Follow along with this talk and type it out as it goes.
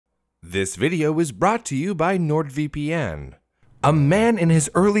This video is brought to you by NordVPN. A man in his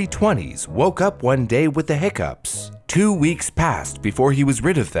early 20s woke up one day with the hiccups. 2 weeks passed before he was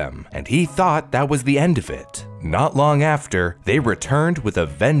rid of them, and he thought that was the end of it. Not long after, they returned with a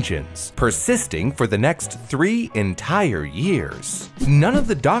vengeance, persisting for the next 3 entire years. None of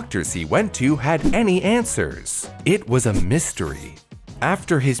the doctors he went to had any answers. It was a mystery.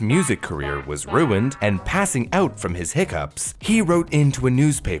 After his music career was ruined and passing out from his hiccups, he wrote into a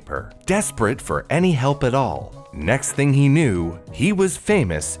newspaper, desperate for any help at all. Next thing he knew, he was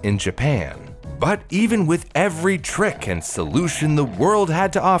famous in Japan. But even with every trick and solution the world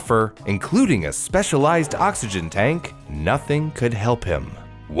had to offer, including a specialized oxygen tank, nothing could help him.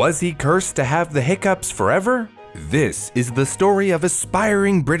 Was he cursed to have the hiccups forever? This is the story of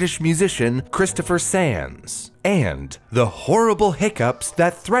aspiring British musician Christopher Sands and the horrible hiccups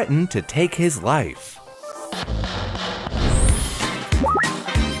that threatened to take his life.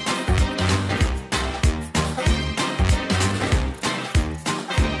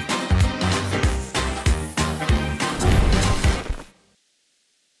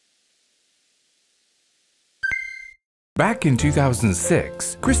 Back in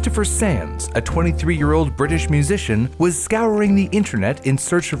 2006, Christopher Sands, a 23-year-old British musician, was scouring the internet in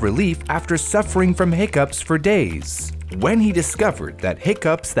search of relief after suffering from hiccups for days. When he discovered that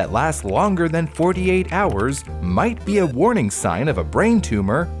hiccups that last longer than 48 hours might be a warning sign of a brain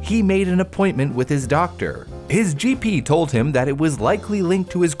tumor, he made an appointment with his doctor. His GP told him that it was likely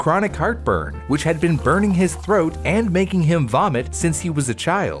linked to his chronic heartburn, which had been burning his throat and making him vomit since he was a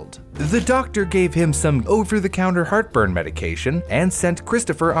child. The doctor gave him some over-the-counter heartburn medication and sent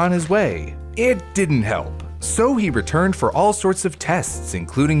Christopher on his way. It didn't help, so he returned for all sorts of tests,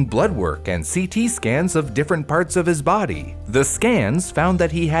 including blood work and CT scans of different parts of his body. The scans found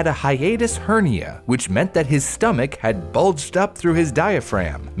that he had a hiatus hernia, which meant that his stomach had bulged up through his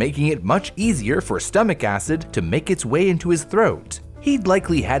diaphragm, making it much easier for stomach acid to make its way into his throat. He'd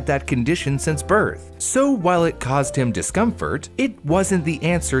likely had that condition since birth, so while it caused him discomfort, it wasn't the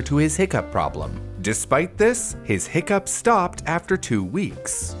answer to his hiccup problem. Despite this, his hiccups stopped after 2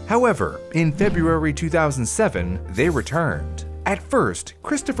 weeks. However, in February 2007, they returned. At first,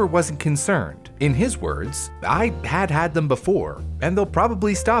 Christopher wasn't concerned. In his words, "I had them before, and they'll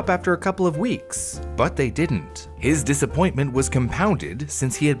probably stop after a couple of weeks." But they didn't. His disappointment was compounded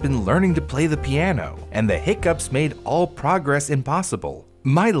since he had been learning to play the piano, and the hiccups made all progress impossible.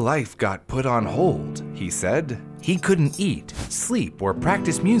 "My life got put on hold," he said. He couldn't eat, sleep, or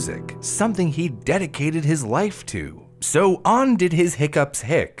practice music, something he'd dedicated his life to. So on did his hiccups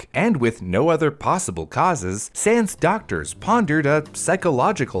hic, and with no other possible causes, Sands' doctors pondered a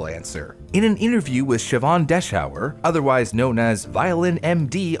psychological answer. In an interview with Siobhan Deschauer, otherwise known as Violin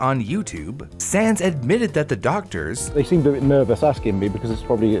MD on YouTube, Sands admitted that the doctors— They seemed a bit nervous asking me because it's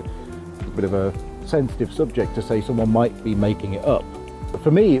probably a bit of a sensitive subject to say someone might be making it up. But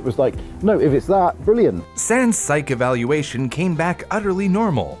for me, it was like, no, if it's that, brilliant. Sands' psych evaluation came back utterly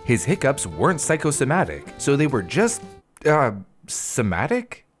normal. His hiccups weren't psychosomatic, so they were just,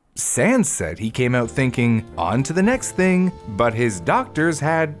 somatic? Sands said he came out thinking, on to the next thing, but his doctors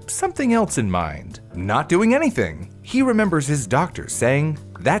had something else in mind. Not doing anything. He remembers his doctors saying,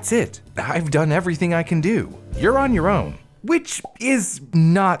 "That's it. I've done everything I can do. You're on your own." Which is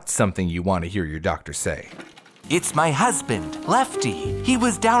not something you want to hear your doctor say. "It's my husband, Lefty. He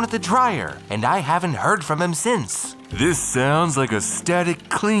was down at the dryer, and I haven't heard from him since." "This sounds like a static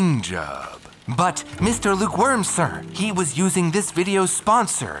cling job." "But Mr. Lukewarm, sir, he was using this video's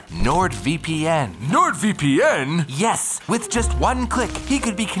sponsor, NordVPN." NordVPN? Yes, with just one click, he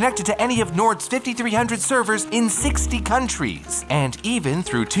could be connected to any of Nord's 5,300 servers in 60 countries, and even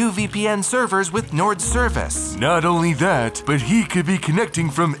through 2 VPN servers with Nord's service. Not only that, but he could be connecting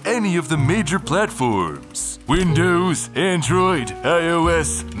from any of the major platforms. Windows, Android,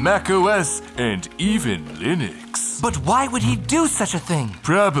 iOS, macOS, and even Linux. But why would he do such a thing?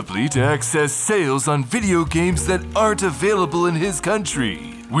 Probably to access sales on video games that aren't available in his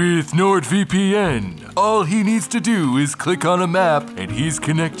country. With NordVPN, all he needs to do is click on a map and he's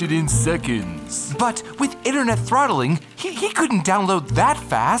connected in seconds. But with internet throttling, he couldn't download that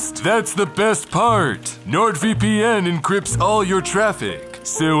fast. That's the best part. NordVPN encrypts all your traffic,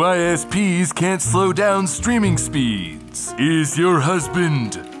 so ISPs can't slow down streaming speeds. Is your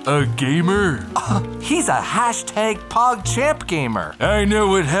husband a gamer? He's a #PogChamp gamer. I know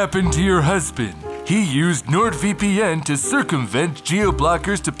what happened to your husband. He used NordVPN to circumvent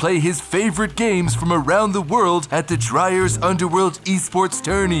geo-blockers to play his favorite games from around the world at the Dryer's Underworld esports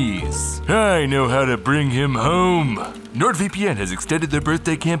tourneys. I know how to bring him home. NordVPN has extended their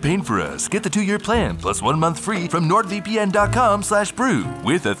birthday campaign for us. Get the 2-year plan plus 1 month free from nordvpn.com/brew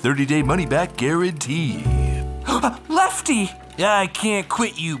with a 30-day money-back guarantee. Lefty! I can't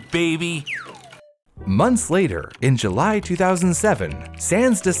quit you, baby. Months later, in July 2007,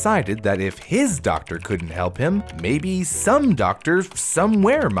 Sands decided that if his doctor couldn't help him, maybe some doctor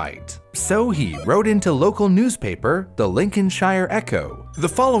somewhere might. So he wrote into local newspaper, the Lincolnshire Echo. The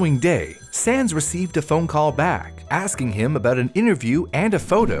following day, Sands received a phone call back, asking him about an interview and a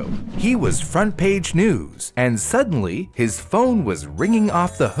photo. He was front page news, and suddenly his phone was ringing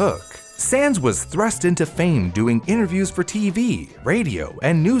off the hook. Sands was thrust into fame doing interviews for TV, radio,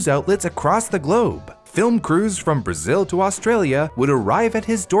 and news outlets across the globe. Film crews from Brazil to Australia would arrive at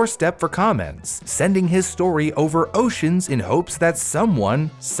his doorstep for comments, sending his story over oceans in hopes that someone,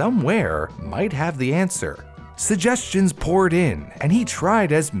 somewhere, might have the answer. Suggestions poured in, and he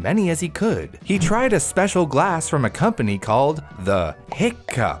tried as many as he could. He tried a special glass from a company called the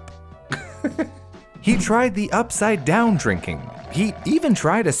Hiccup. He tried the upside-down drinking. He even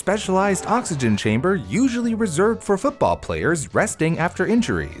tried a specialized oxygen chamber usually reserved for football players resting after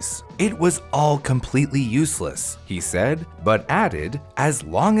injuries. It was all completely useless, he said, but added, as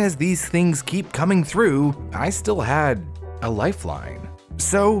long as these things keep coming through, I still had a lifeline.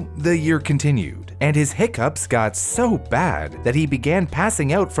 So the year continued, and his hiccups got so bad that he began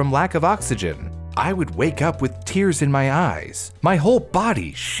passing out from lack of oxygen. I would wake up with tears in my eyes, my whole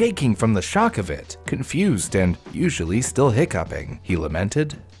body shaking from the shock of it, confused and usually still hiccuping, he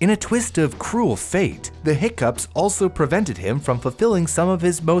lamented. In a twist of cruel fate, the hiccups also prevented him from fulfilling some of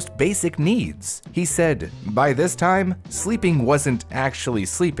his most basic needs. He said, by this time, sleeping wasn't actually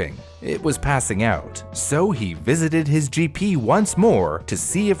sleeping, it was passing out. So he visited his GP once more to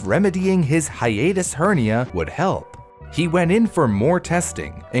see if remedying his hiatus hernia would help. He went in for more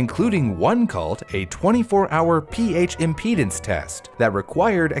testing, including one called a 24-hour pH-Impedance test that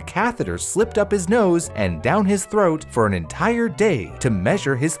required a catheter slipped up his nose and down his throat for an entire day to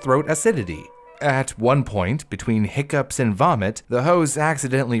measure his throat acidity. At one point, between hiccups and vomit, the hose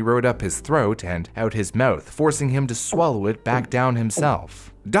accidentally rode up his throat and out his mouth, forcing him to swallow it back down himself.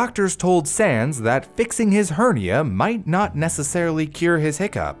 Doctors told Sands that fixing his hernia might not necessarily cure his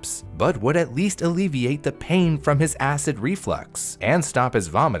hiccups, but would at least alleviate the pain from his acid reflux and stop his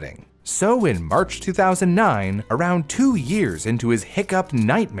vomiting. So in March 2009, around 2 years into his hiccup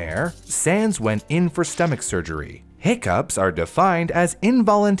nightmare, Sands went in for stomach surgery. Hiccups are defined as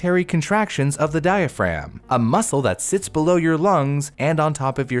involuntary contractions of the diaphragm, a muscle that sits below your lungs and on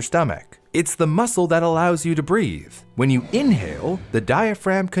top of your stomach. It's the muscle that allows you to breathe. When you inhale, the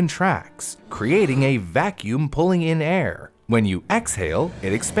diaphragm contracts, creating a vacuum pulling in air. When you exhale,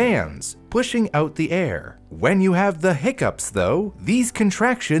 it expands, pushing out the air. When you have the hiccups though, these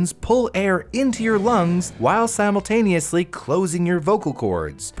contractions pull air into your lungs while simultaneously closing your vocal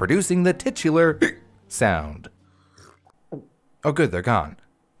cords, producing the titular sound. Oh good, they're gone.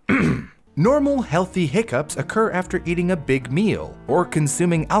 Normal, healthy hiccups occur after eating a big meal or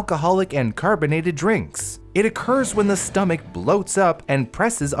consuming alcoholic and carbonated drinks. It occurs when the stomach bloats up and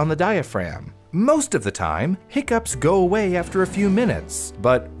presses on the diaphragm. Most of the time, hiccups go away after a few minutes,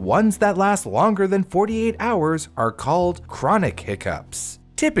 but ones that last longer than 48 hours are called chronic hiccups.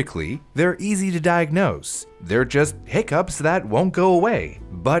 Typically, they're easy to diagnose. They're just hiccups that won't go away,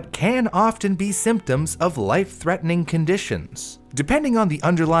 but can often be symptoms of life-threatening conditions. Depending on the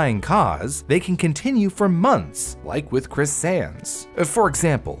underlying cause, they can continue for months, like with Chris Sands. For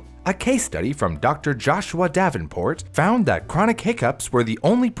example, a case study from Dr. Joshua Davenport found that chronic hiccups were the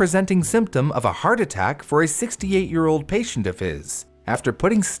only presenting symptom of a heart attack for a 68-year-old patient of his. After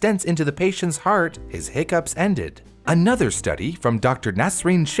putting stents into the patient's heart, his hiccups ended. Another study from Dr.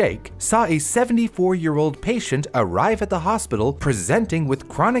 Nasreen Sheikh saw a 74-year-old patient arrive at the hospital presenting with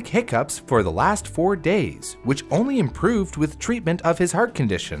chronic hiccups for the last 4 days, which only improved with treatment of his heart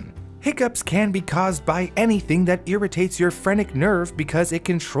condition. Hiccups can be caused by anything that irritates your phrenic nerve because it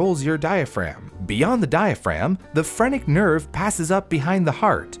controls your diaphragm. Beyond the diaphragm, the phrenic nerve passes up behind the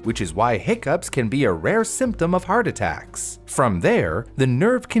heart, which is why hiccups can be a rare symptom of heart attacks. From there, the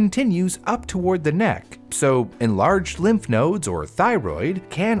nerve continues up toward the neck, so enlarged lymph nodes or thyroid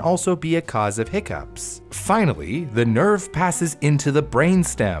can also be a cause of hiccups. Finally, the nerve passes into the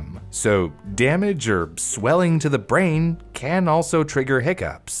brainstem, so damage or swelling to the brain can also trigger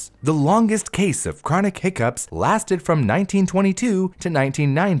hiccups. The longest case of chronic hiccups lasted from 1922 to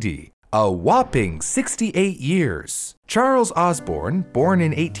 1990. A whopping 68 years. Charles Osborne, born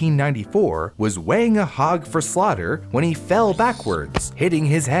in 1894, was weighing a hog for slaughter when he fell backwards, hitting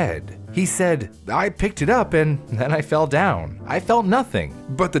his head. He said, "I picked it up and then I fell down. I felt nothing."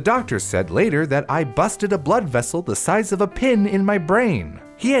 But the doctor said later that I busted a blood vessel the size of a pin in my brain.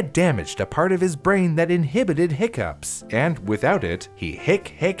 He had damaged a part of his brain that inhibited hiccups, and without it, he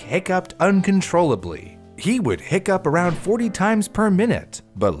hiccuped uncontrollably. He would hiccup around 40 times per minute,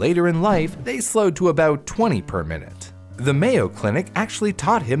 but later in life, they slowed to about 20 per minute. The Mayo Clinic actually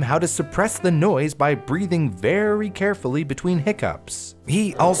taught him how to suppress the noise by breathing very carefully between hiccups.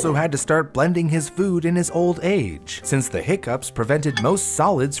 He also had to start blending his food in his old age, since the hiccups prevented most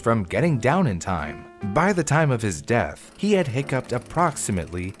solids from getting down in time. By the time of his death, he had hiccuped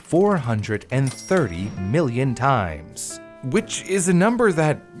approximately 430 million times, which is a number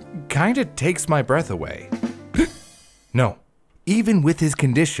that kinda takes my breath away. No. Even with his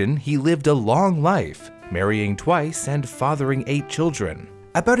condition, he lived a long life, marrying twice and fathering 8 children.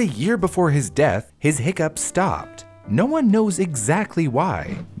 About a year before his death, his hiccups stopped. No one knows exactly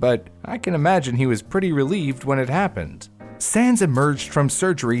why, but I can imagine he was pretty relieved when it happened. Sands emerged from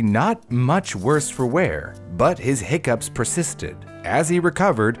surgery not much worse for wear, but his hiccups persisted. As he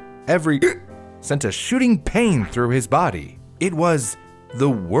recovered, every sent a shooting pain through his body. It was the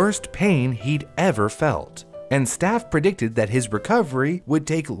worst pain he'd ever felt, and staff predicted that his recovery would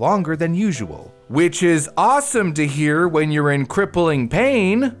take longer than usual, which is awesome to hear when you're in crippling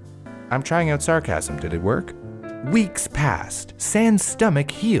pain. I'm trying out sarcasm, did it work? Weeks passed, Sands'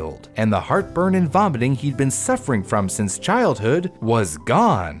 stomach healed, and the heartburn and vomiting he'd been suffering from since childhood was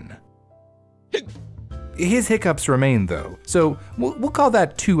gone. His hiccups remained though, so we'll call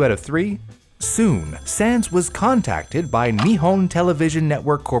that 2 out of 3. Soon, Sands was contacted by Nihon Television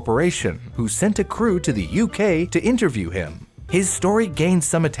Network Corporation, who sent a crew to the UK to interview him. His story gained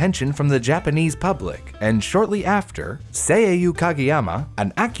some attention from the Japanese public, and shortly after, Seiyuu Kageyama,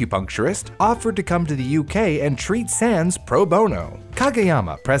 an acupuncturist, offered to come to the UK and treat Sands pro bono.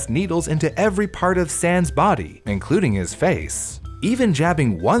 Kageyama pressed needles into every part of Sands' body, including his face, even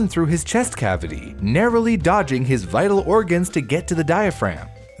jabbing one through his chest cavity, narrowly dodging his vital organs to get to the diaphragm.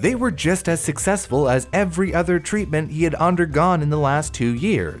 They were just as successful as every other treatment he had undergone in the last 2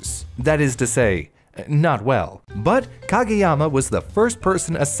 years. That is to say, not well. But Kageyama was the first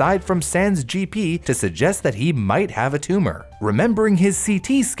person aside from Sands' GP to suggest that he might have a tumor. Remembering his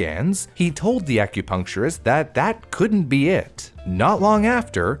CT scans, he told the acupuncturist that that couldn't be it. Not long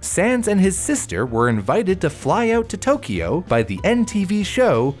after, Sands and his sister were invited to fly out to Tokyo by the NTV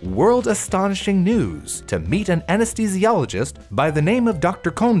show World Astonishing News to meet an anesthesiologist by the name of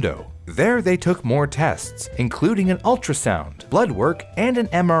Dr. Kondo. There they took more tests, including an ultrasound, blood work, and an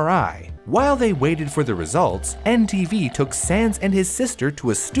MRI. While they waited for the results, NTV took Sands and his sister to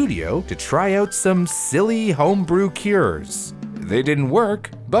a studio to try out some silly homebrew cures. They didn't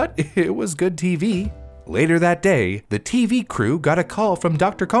work, but it was good TV. Later that day, the TV crew got a call from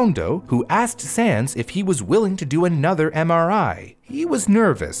Dr. Kondo, who asked Sands if he was willing to do another MRI. He was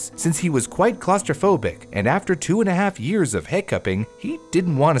nervous, since he was quite claustrophobic, and after 2.5 years of hiccuping, he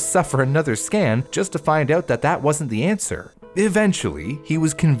didn't want to suffer another scan just to find out that that wasn't the answer. Eventually, he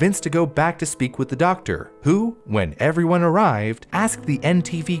was convinced to go back to speak with the doctor, who, when everyone arrived, asked the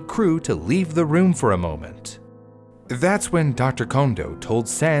NTV crew to leave the room for a moment. That's when Dr. Kondo told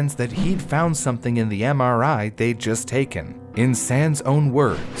Sands that he'd found something in the MRI they'd just taken. In Sands' own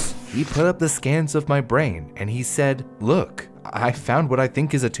words, he put up the scans of my brain and he said, "Look, I found what I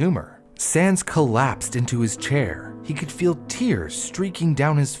think is a tumor." Sands collapsed into his chair. He could feel tears streaking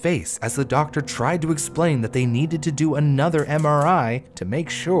down his face as the doctor tried to explain that they needed to do another MRI to make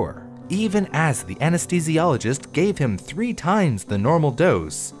sure. Even as the anesthesiologist gave him 3 times the normal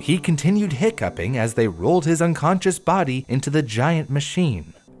dose, he continued hiccuping as they rolled his unconscious body into the giant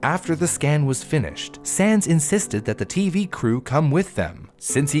machine. After the scan was finished, Sands insisted that the TV crew come with them,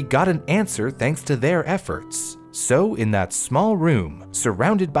 since he got an answer thanks to their efforts. So in that small room,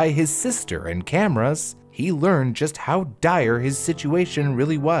 surrounded by his sister and cameras, he learned just how dire his situation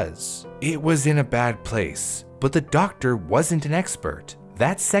really was. It was in a bad place, but the doctor wasn't an expert.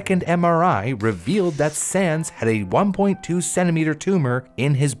 That second MRI revealed that Sands had a 1.2 centimeter tumor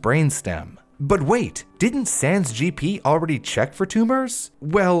in his brainstem. But wait, didn't Sands' GP already check for tumors?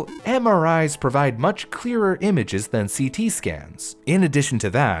 Well, MRIs provide much clearer images than CT scans. In addition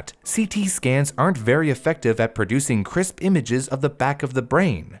to that, CT scans aren't very effective at producing crisp images of the back of the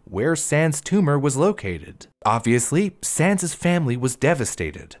brain, where Sands' tumor was located. Obviously, Sands' family was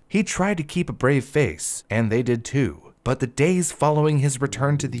devastated. He tried to keep a brave face, and they did too. But the days following his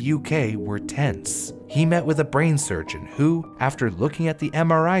return to the UK were tense. He met with a brain surgeon who, after looking at the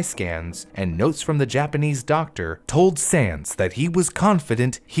MRI scans and notes from the Japanese doctor, told Sands that he was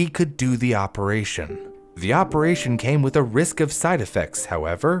confident he could do the operation. The operation came with a risk of side effects,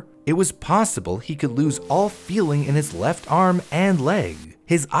 however. It was possible he could lose all feeling in his left arm and leg.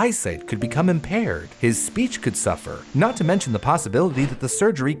 His eyesight could become impaired, his speech could suffer, not to mention the possibility that the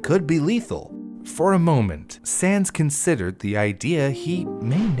surgery could be lethal. For a moment, Sands considered the idea he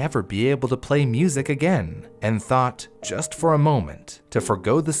may never be able to play music again, and thought, just for a moment, to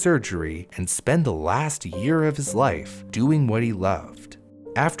forgo the surgery and spend the last year of his life doing what he loved.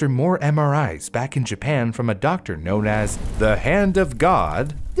 After more MRIs back in Japan from a doctor known as the Hand of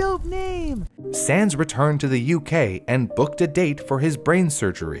God, dope name! Sands returned to the UK and booked a date for his brain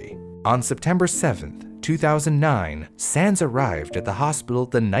surgery. On September 7th, 2009, Sands arrived at the hospital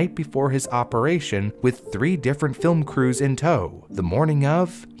the night before his operation with 3 different film crews in tow. The morning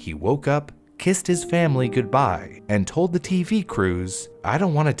of, he woke up, kissed his family goodbye, and told the TV crews, "I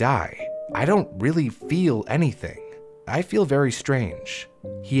don't want to die. I don't really feel anything. I feel very strange."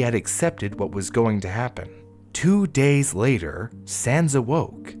 He had accepted what was going to happen. 2 days later, Sands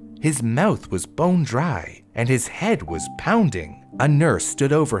awoke. His mouth was bone dry, and his head was pounding. A nurse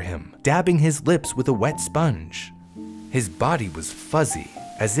stood over him, dabbing his lips with a wet sponge. His body was fuzzy,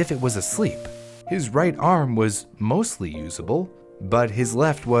 as if it was asleep. His right arm was mostly usable, but his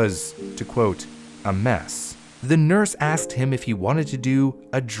left was, to quote, a mess. The nurse asked him if he wanted to do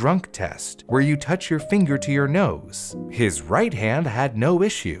a drunk test, where you touch your finger to your nose. His right hand had no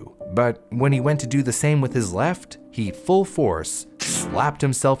issue, but when he went to do the same with his left, he full force slapped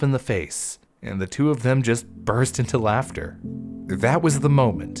himself in the face, and the two of them just burst into laughter. That was the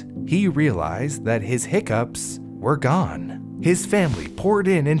moment he realized that his hiccups were gone. His family poured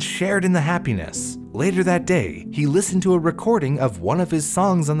in and shared in the happiness. Later that day, he listened to a recording of one of his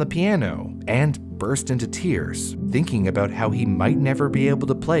songs on the piano and burst into tears, thinking about how he might never be able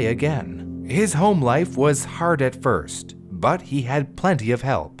to play again. His home life was hard at first, but he had plenty of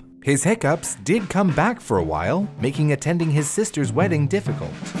help. His hiccups did come back for a while, making attending his sister's wedding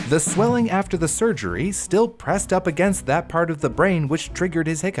difficult. The swelling after the surgery still pressed up against that part of the brain which triggered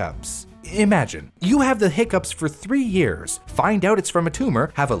his hiccups. Imagine, you have the hiccups for 3 years, find out it's from a tumor,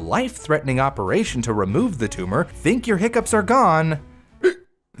 have a life-threatening operation to remove the tumor, think your hiccups are gone,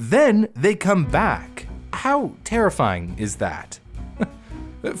 then they come back. How terrifying is that?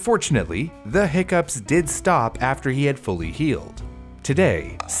 Fortunately, the hiccups did stop after he had fully healed.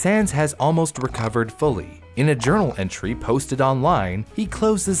 Today, Sands has almost recovered fully. In a journal entry posted online, he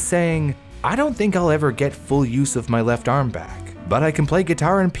closes saying, "I don't think I'll ever get full use of my left arm back, but I can play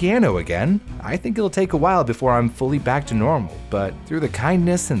guitar and piano again. I think it'll take a while before I'm fully back to normal, but through the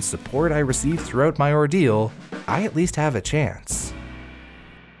kindness and support I received throughout my ordeal, I at least have a chance."